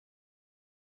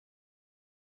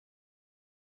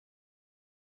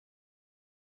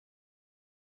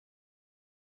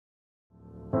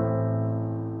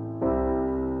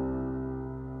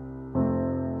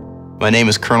My name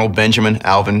is Colonel Benjamin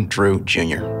Alvin Drew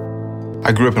Jr.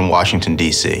 I grew up in Washington,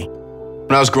 D.C.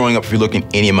 When I was growing up, if you look in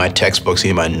any of my textbooks, any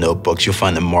of my notebooks, you'll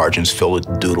find the margins filled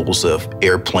with doodles of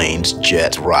airplanes,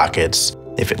 jets, rockets.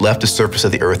 If it left the surface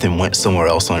of the Earth and went somewhere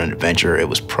else on an adventure, it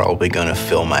was probably going to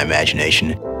fill my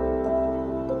imagination.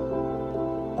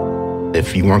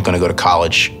 If you weren't going to go to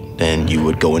college, then you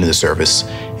would go into the service.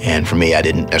 And for me, I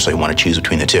didn't necessarily want to choose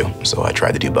between the two, so I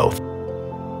tried to do both.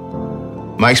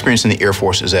 My experience in the Air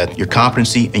Force is that your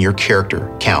competency and your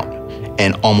character count,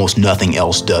 and almost nothing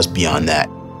else does beyond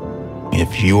that.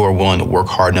 If you are willing to work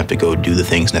hard enough to go do the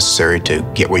things necessary to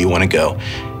get where you want to go,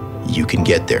 you can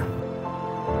get there.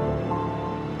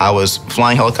 I was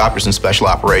flying helicopters in special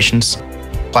operations,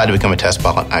 applied to become a test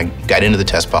pilot. I got into the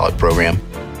test pilot program.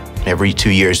 Every 2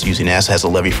 years, usually NASA has a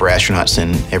levy for astronauts,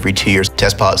 and every 2 years,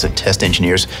 test pilots and test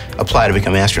engineers apply to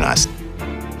become astronauts.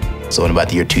 So in about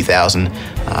the year 2000,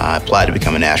 I applied to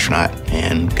become an astronaut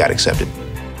and got accepted.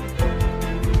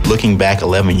 Looking back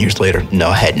 11 years later, no,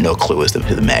 I had no clue as to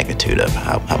the magnitude of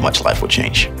how much life would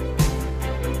change.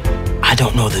 I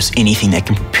don't know if there's anything that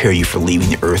can prepare you for leaving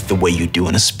the Earth the way you do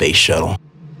in a space shuttle.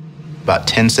 About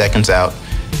 10 seconds out,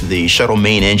 the shuttle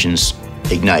main engines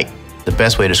ignite. The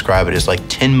best way to describe it is like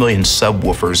 10 million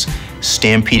subwoofers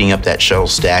stampeding up that shuttle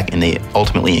stack, and they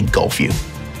ultimately engulf you.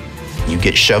 You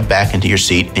get shoved back into your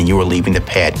seat and you are leaving the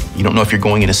pad. You don't know if you're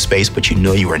going into space, but you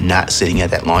know you are not sitting at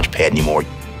that launch pad anymore.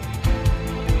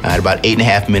 At about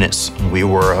 8.5 minutes, we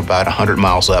were about 100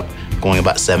 miles up, going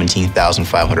about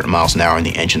 17,500 miles an hour, and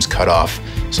the engines cut off.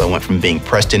 So I went from being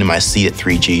pressed into my seat at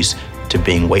 3 Gs to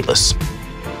being weightless.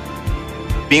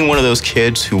 Being one of those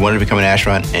kids who wanted to become an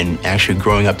astronaut and actually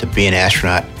growing up to be an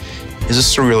astronaut is a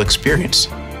surreal experience.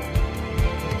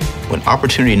 When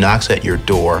opportunity knocks at your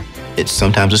door, it's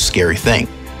sometimes a scary thing.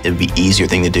 It would be easier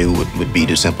thing to do would be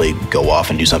to simply go off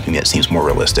and do something that seems more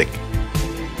realistic.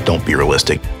 Don't be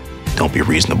realistic. Don't be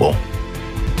reasonable.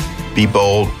 Be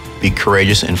bold, be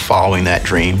courageous in following that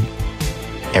dream.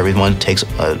 Everyone takes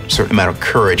a certain amount of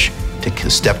courage to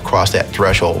step across that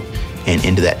threshold and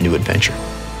into that new adventure.